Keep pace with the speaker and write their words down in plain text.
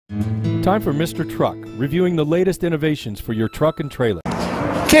Time for Mr. Truck, reviewing the latest innovations for your truck and trailer.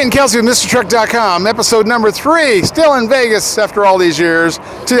 Ken Kelsey with MrTruck.com, episode number 3, still in Vegas after all these years,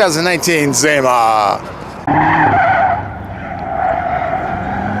 2019 Zema.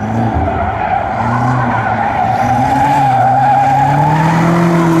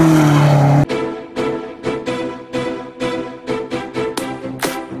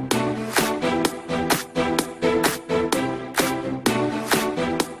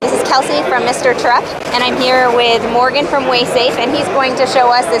 Kelsey from Mr. Truck, and I'm here with Morgan from WaySafe, and he's going to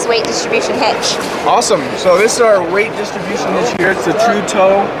show us this weight distribution hitch. Awesome. So this is our weight distribution hitch here. It's a true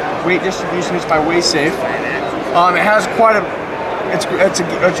toe weight distribution hitch by WaySafe. It has quite a,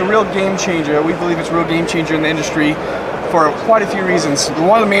 it's a real game changer. We believe it's a real game changer in the industry for quite a few reasons.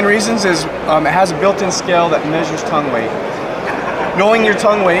 One of the main reasons is it has a built-in scale that measures tongue weight. Knowing your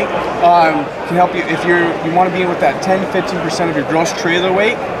tongue weight can help you if you want to be in with that 10-15% of your gross trailer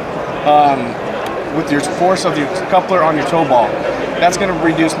weight. With your force of your coupler on your toe ball. That's going to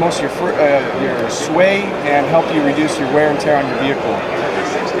reduce most of your sway and help you reduce your wear and tear on your vehicle.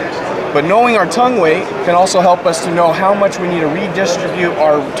 But knowing our tongue weight can also help us to know how much we need to redistribute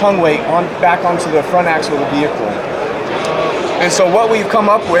our tongue weight back onto the front axle of the vehicle. And so what we've come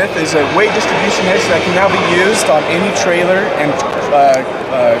up with is a weight distribution hitch that can now be used on any trailer and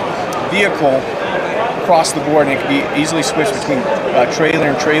vehicle across the board, and it can be easily switched between trailer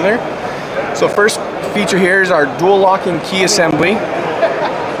and trailer. So first feature here is our dual locking key assembly.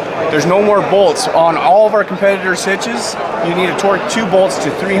 There's no more bolts. On all of our competitors' hitches, you need to torque 2 bolts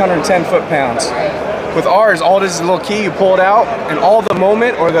to 310 foot-pounds. With ours, all it is a little key, you pull it out, and all the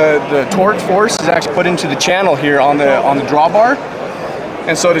moment or the torque force is actually put into the channel here on the drawbar.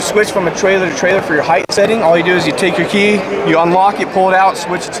 And so to switch from a trailer to trailer for your height setting, all you do is you take your key, you unlock it, pull it out,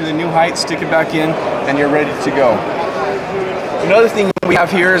 switch it to the new height, stick it back in, and you're ready to go. Another thing we have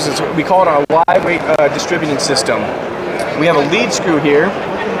here is we call it our live weight distributing system. We have a lead screw here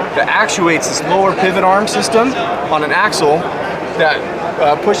that actuates this lower pivot arm system on an axle that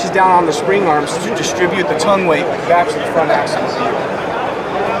pushes down on the spring arms to distribute the tongue weight back to the front axle.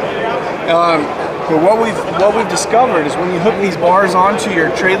 But what we've discovered is when you hook these bars onto your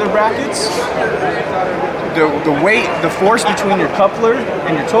trailer brackets, the weight, the force between your coupler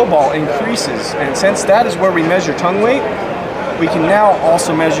and your toe ball increases, and since that is where we measure tongue weight, we can now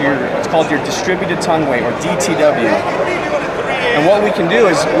also measure what's called your distributed tongue weight, or DTW. And what we can do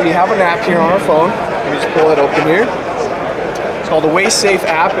is we have an app here on our phone. Let me just pull it open here. It's called the WaySafe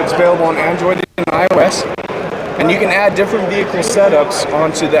app. It's available on Android and iOS. And you can add different vehicle setups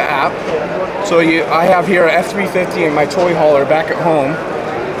onto the app. So I have here an F350 and my toy hauler back at home.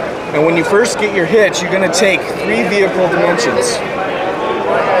 And when you first get your hitch, you're going to take 3 vehicle dimensions.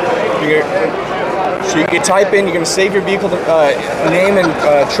 So you can type in, you're going to save your vehicle name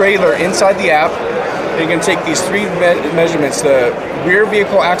and trailer inside the app. And you're going to take these 3 measurements: the rear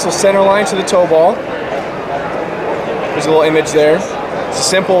vehicle axle center line to the toe ball. There's a little image there. It's a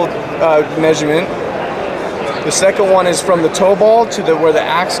simple measurement. The second one is from the toe ball to where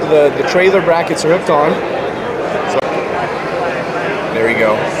the trailer brackets are hooked on. So, there we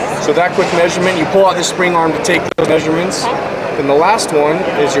go. So that quick measurement, you pull out the spring arm to take those measurements. Then the last one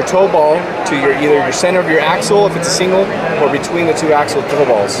is your toe ball to either your center of your axle if it's a single, or between the 2 axle toe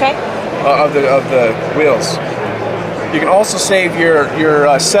balls of the wheels. You can also save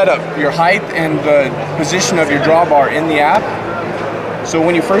your setup, your height, and the position of your drawbar in the app. So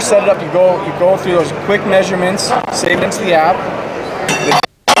when you first set it up, you go through those quick measurements, save it into the app.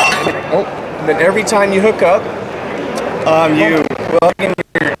 Then every time you hook up, you plug in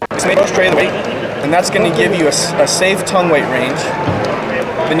your trailer weight, and that's going to give you a safe tongue weight range.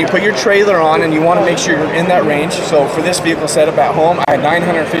 Then you put your trailer on, and you want to make sure you're in that range. So for this vehicle setup at home, I had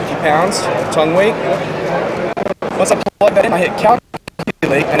 950 pounds of tongue weight. Once I plug that in, I hit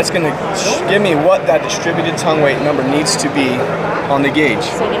calculate, and it's going to give me what that distributed tongue weight number needs to be on the gauge.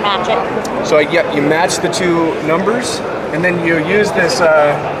 So you match it? So yeah, you match the 2 numbers, and then you use this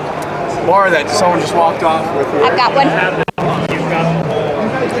bar that someone just walked off with. I've got one.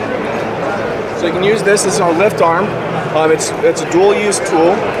 So you can use this as our lift arm. It's a dual-use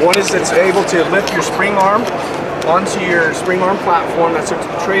tool. One is it's able to lift your spring arm onto your spring arm platform that's hooked to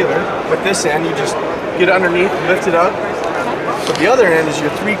the trailer. With this end, you just get underneath, lift it up. But the other end is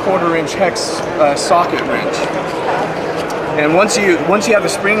your 3/4 inch hex socket wrench. And once you have the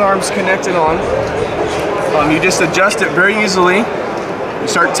spring arms connected on, you just adjust it very easily. You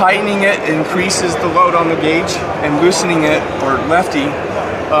start tightening it, it increases the load on the gauge, and loosening it, or lefty,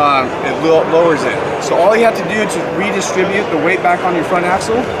 it lowers it. So all you have to do to redistribute the weight back on your front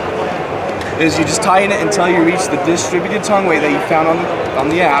axle is you just tighten it until you reach the distributed tongue weight that you found on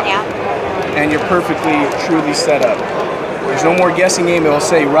the app. Yeah. and you're perfectly, truly set up. There's no more guessing game. It will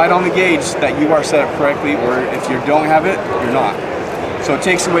say right on the gauge that you are set up correctly, or if you don't have it, you're not. So it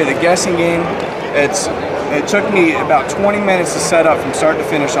takes away the guessing game. It took me about 20 minutes to set up from start to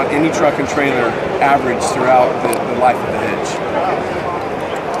finish on any truck and trailer average throughout the life of the hitch.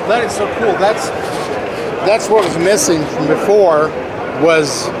 That is so cool. That's what was missing from before,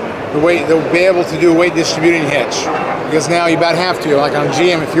 was the be able to do a weight distributing hitch. Because now you about have to. Like on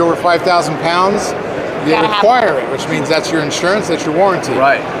GM, if you're over 5,000 pounds, they require it, which means that's your insurance, that's your warranty.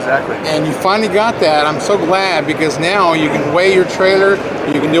 Right, exactly. And you finally got that. I'm so glad, because now you can weigh your trailer,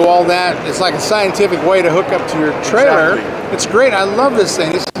 you can do all that. It's like a scientific way to hook up to your trailer. Exactly. It's great. I love this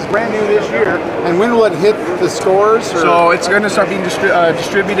thing. This is brand new this year. And when will it hit the stores? Or? So it's going to start being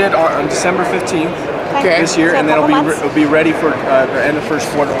distributed on December 15th this year, so and then it'll be ready for the end of first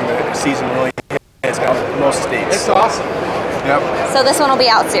quarter when the season really hits most states. It's awesome. Yep. So this one will be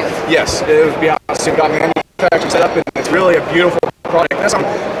out soon? Yes, it will be out soon. Got manufactured, set up, and it's really a beautiful product. As an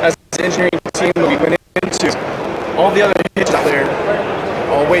engineering team, we went into all the other hitches out there.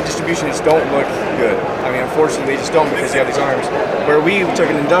 All weight distribution just don't look good. I mean, unfortunately, they just don't, because they have these arms. Where we took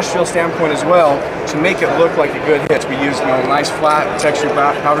an industrial standpoint as well to make it look like a good hitch. We used nice flat textured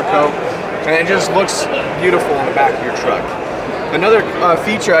powder coat, and it just looks beautiful in the back of your truck. Another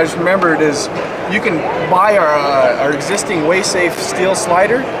feature I just remembered is you can buy our existing WaySafe steel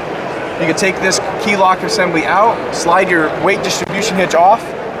slider. You can take this key lock assembly out, slide your weight distribution hitch off,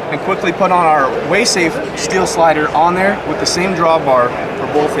 and quickly put on our WaySafe steel slider on there with the same drawbar for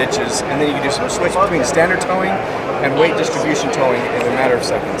both hitches, and then you can do some switch between standard towing and weight distribution towing in a matter of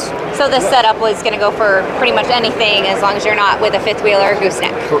seconds. So this setup was going to go for pretty much anything as long as you're not with a fifth wheeler or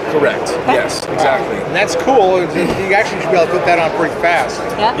gooseneck. Correct. Yes, exactly. And that's cool. You actually should be able to put that on pretty fast.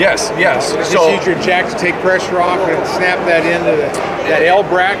 Yeah. Yes. Just use your jack to take pressure off and snap that into that L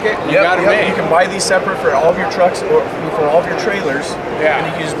bracket. You got it made. You can buy these separate for all of your trucks or for all of your trailers. Yeah. And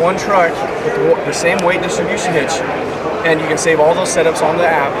you can use one truck with the same weight distribution hitch, and you can save all those setups on the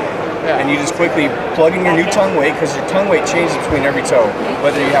app. Yeah. And you just quickly plug in your new tongue weight, because your tongue weight changes between every tow.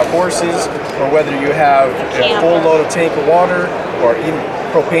 Whether you have horses or whether you have a full load of tank of water or even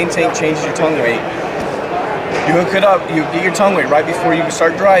propane tank changes your tongue weight. You hook it up, you get your tongue weight right before you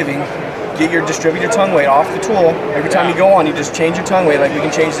start driving, get your distributor tongue weight off the tool. Every time you go on, you just change your tongue weight. Like we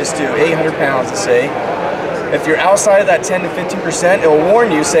can change this to 800 pounds, let's say. If you're outside of that 10 to 15%, it will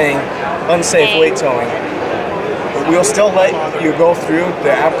warn you saying unsafe weight towing. We'll still let you go through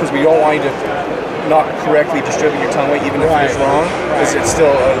the app, because we don't want you to not correctly distribute your tongue weight, even if it's wrong, because it's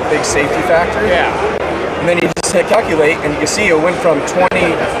still a big safety factor. Yeah. And then you just hit calculate, and you can see it went from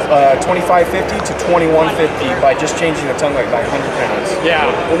 2550 to 2150 by just changing the tongue weight by 100 pounds. Yeah.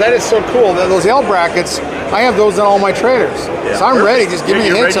 Well, that is so cool. Those L brackets, I have those on all my trailers. Yeah, so I'm ready. Just give me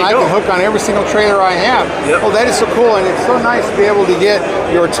a hitch and I can hook on every single trailer I have. Yep. Oh, that is so cool. And it's so nice to be able to get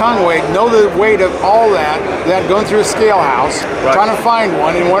your tongue weight, know the weight of all that, without going through a scale house, trying to find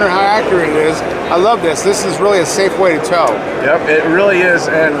one and wondering how accurate it is. I love this. This is really a safe way to tow. Yep, it really is.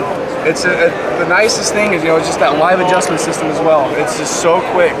 And it's the nicest thing is, it's just that live adjustment system as well. It's just so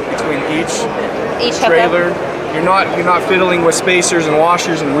quick between each trailer. You're not fiddling with spacers and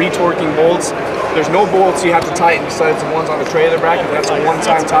washers and retorquing bolts. There's no bolts you have to tighten besides the ones on the trailer bracket. That's a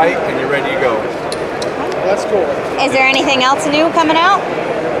one-time tight, and you're ready to go. That's cool. Is there anything else new coming out?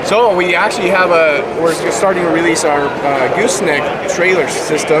 So we actually we're starting to release our gooseneck trailer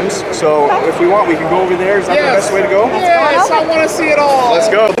systems. So if we want, we can go over there. Is that the best way to go? Yes, I want to see it all. Let's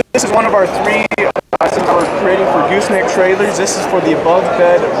go. This is one of our three systems we're creating for gooseneck trailers. This is for the above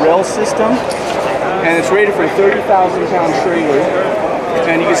bed rail system, and it's rated for a 30,000-pound trailer.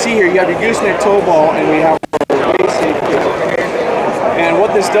 And you can see here, you have your gooseneck tow ball, and we have our WaySafe kit. And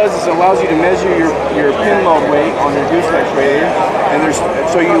what this does is it allows you to measure your pin load weight on your gooseneck trailer. And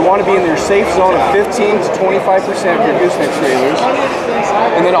so you want to be in your safe zone of 15 to 25% of your gooseneck trailers.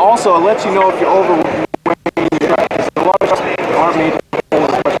 And then also it lets you know if you're overweight your truck. Because a lot of trucks aren't made to pull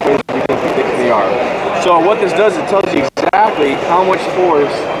as much weight as you think they are. So what this does, it tells you exactly how much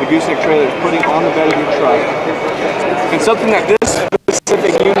force the gooseneck trailer is putting on the bed of your truck. And something that this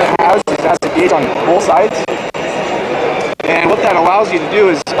specific unit has is a gauge on both sides. And what that allows you to do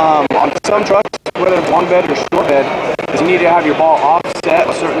is, on some trucks, whether it's long bed or short bed, is you need to have your ball offset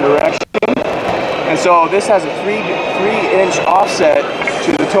a certain direction. And so this has a 3-inch offset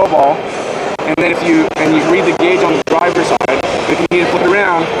to the tow ball. And then if you read the gauge on the driver's side, if you need to flip it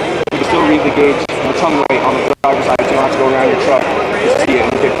around, you can still read the gauge and the tongue weight on the driver's side. You don't have to go around your truck to see it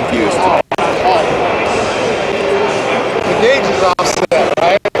and get confused. The gauge is offset,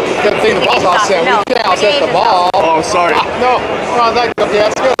 right? You got to think the ball's offset. No, we can't offset the ball. Oh, sorry. No, okay,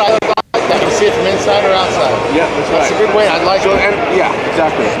 that's good. I like that. you can see it from inside or outside. Yeah, that's a good way. I'd like it. And, yeah,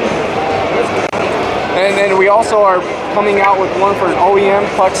 exactly. And then we also are coming out with one for an OEM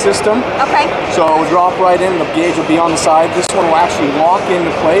clutch system. Okay. So it will drop right in, the gauge will be on the side. This one will actually lock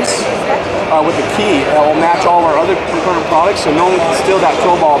into place with the key. That will match all our other concurrent products, so no one can steal that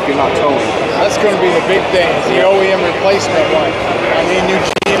tow ball if you're not towing. That's going to be the big thing. It's the OEM replacement one. I mean, new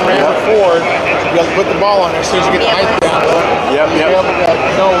GM Ram or Ford, you'll be able to put the ball on there as soon as you get the height down. Yep. You'll be able to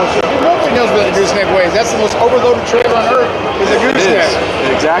know nobody knows what the gooseneck weighs. That's the most overloaded trailer on earth is a gooseneck.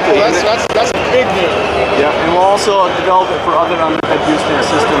 Exactly. So that's a big deal. Yeah, and we'll also develop it for other unmanned gooseneck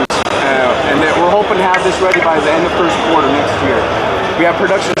systems, and we're hoping to have this ready by the end of first quarter next year. We have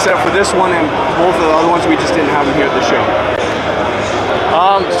production set for this one and both of the other ones we just didn't have them here at the show.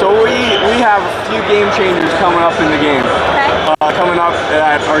 So we have a few game changers coming up in the game. Okay. Coming up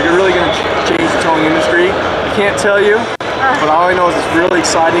that are really going to change the towing industry. I can't tell you, but all I know is it's really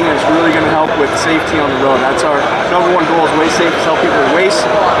exciting and it's really going to help with safety on the road. That's our #1 goal is way safe, to help people way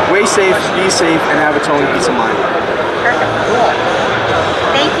safe, be safe, and have a towing peace of mind. Perfect.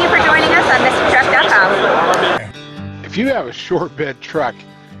 Thank you for joining us on MrTruck.com. If you have a short bed truck,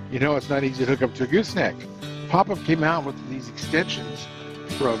 you know it's not easy to hook up to a gooseneck. Pop-Up came out with these extensions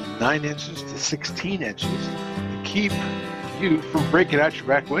from 9 inches to 16 inches to keep you from breaking out your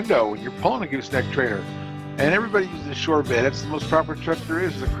back window when you're pulling a gooseneck trailer. And everybody uses a short bed. That's the most proper truck there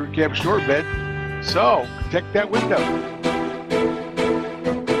is a crew cab short bed. So protect that window.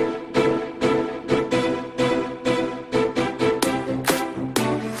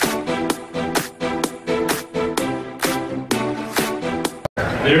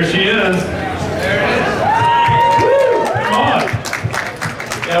 There she is. There it is. Come on.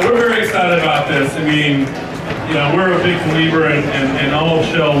 Yeah, we're very excited about this. I mean, you know, we're a big believer in all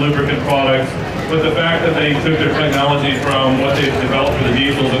Shell lubricant products, but the fact that they took their technology from what they've developed for the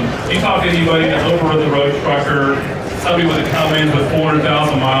diesels, and you talk to anybody, an over-the-road trucker, somebody with a Cummins with 400,000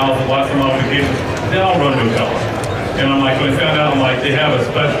 miles and lots of modifications, they all run Rotella. And I'm like, when I found out, I'm like, they have a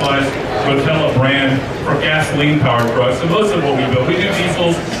specialized Rotella brand for gasoline-powered trucks. So most of what we build, we do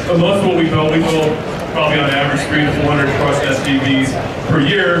diesels, but most of what we build probably on average 300 to 400 trucks, SUVs per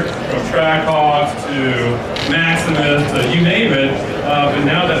year, from Trackhawks to Maximus, to you name it. But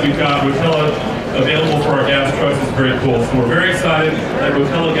now that we've got Rotella available for our gas trucks, is very cool. So we're very excited that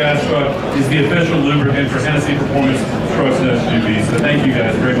Rotella gas truck is the official lubricant for Hennessy Performance trucks and SUVs. So thank you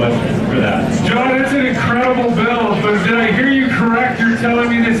guys very much for that. John, that's an incredible build, but did I hear you correct? You're telling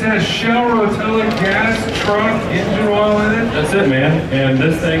me this has Shell Rotella gas truck engine oil in it? That's it, man. And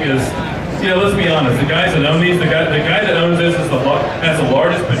this thing is, you know, let's be honest, the guys that own these, the guy that owns this has the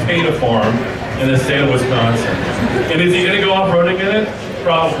largest potato farm in the state of Wisconsin. And is he going to go off-roading in it?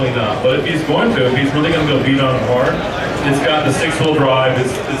 Probably not. But if he's going to, if he's really going to go beat on it hard, it's got the 6-wheel drive,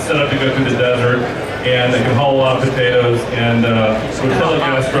 it's set up to go through the desert, and it can haul a lot of potatoes, and Rotella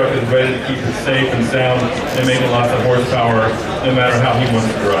gas truck is ready to keep it safe and sound and making lots of horsepower no matter how he wants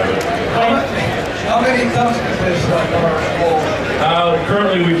to drive it. How many tons does this car hold?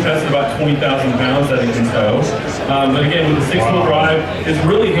 Currently we've tested about 20,000 pounds that it can tow. But again, with the 6-wheel drive, it's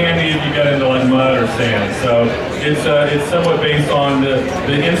really handy if you get into like mud or sand. So it's somewhat based on the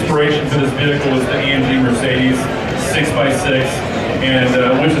inspiration for this vehicle is the AMG Mercedes 6x6, and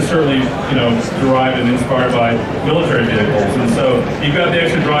which is certainly, you know, derived and inspired by military vehicles. And so you've got the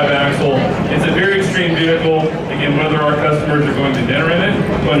extra drive axle. It's a very extreme vehicle. Again, whether our customers are going to dinner in it,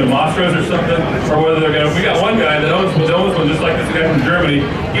 going to Mastros or something, or whether they're going to, we got one guy that owns one just like this guy from Germany.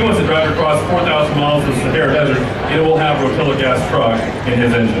 He wants to drive across 4,000 miles of Sahara Desert, and it will have Rotella gas truck in his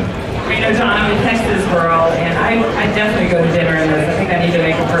engine. You know, John, I'm in Texas world, and I definitely go to dinner in this. I think I need to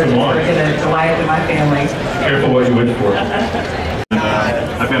make a purchase for Goliath and my family. Careful what you wish for.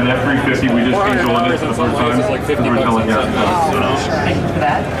 I've got an F350. We just changed on it for the first time. Rotella gas truck. Thank you for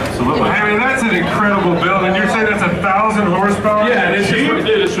that. Absolutely. I mean, that's an incredible build, and you're saying that's 1,000 horsepower? Yeah, and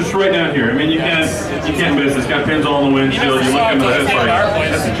it's just right down here. I mean, you can't miss. It's got pins all on the windshield. You look into it, it's like,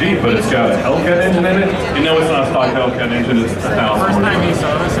 that's a Jeep, but it's got a Hellcat engine in it. You know it's not a stock Hellcat engine, it's 1,000 horsepower. First time you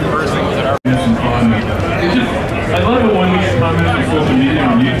saw this in person was at our... I love it when we get comments on social media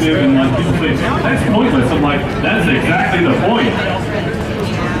on YouTube and like people say, that's pointless. I'm like, that's exactly the point.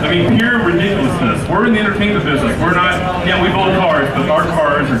 I mean, pure ridiculousness. We're in the entertainment business. We're not, yeah, we build cars, but our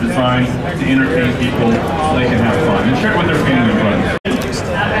cars are designed to entertain people so they can have fun and share it with their family and friends.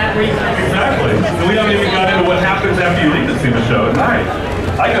 Exactly. And we haven't even got into what happens after you leave to see the show at night.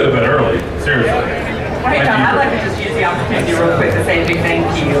 I go to bed early, seriously. Hey, John, I'd like to just use the opportunity real quick to say a big thank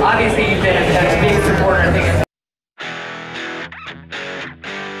you. Obviously, you've been a big supporter and big